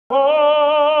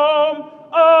Home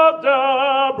of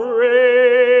the brave.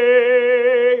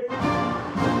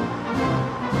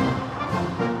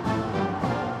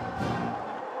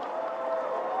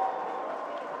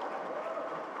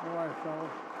 All right,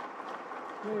 fellas.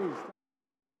 Please.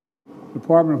 The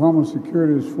Department of Homeland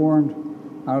Security was formed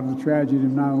out of the tragedy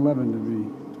of 9/11,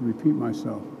 to repeat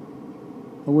myself,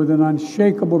 but with an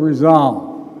unshakable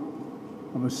resolve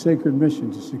of a sacred mission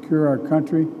to secure our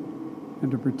country and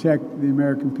to protect the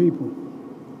American people.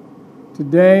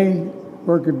 Today,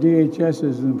 work of DHS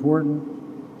is as important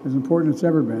as it's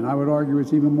ever been. I would argue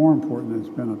it's even more important than it's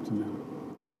been up to now.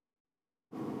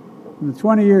 In the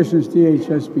 20 years since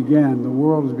DHS began, the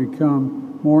world has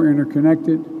become more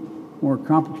interconnected, more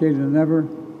complicated than ever,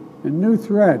 and new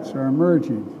threats are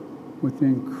emerging with the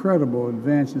incredible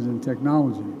advances in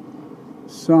technology.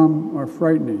 Some are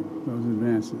frightening, those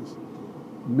advances.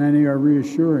 Many are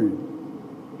reassuring.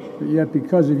 But yet,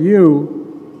 because of you,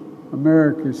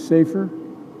 America is safer,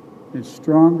 is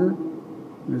stronger,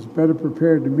 and is better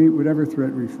prepared to meet whatever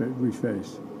threat we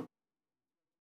face.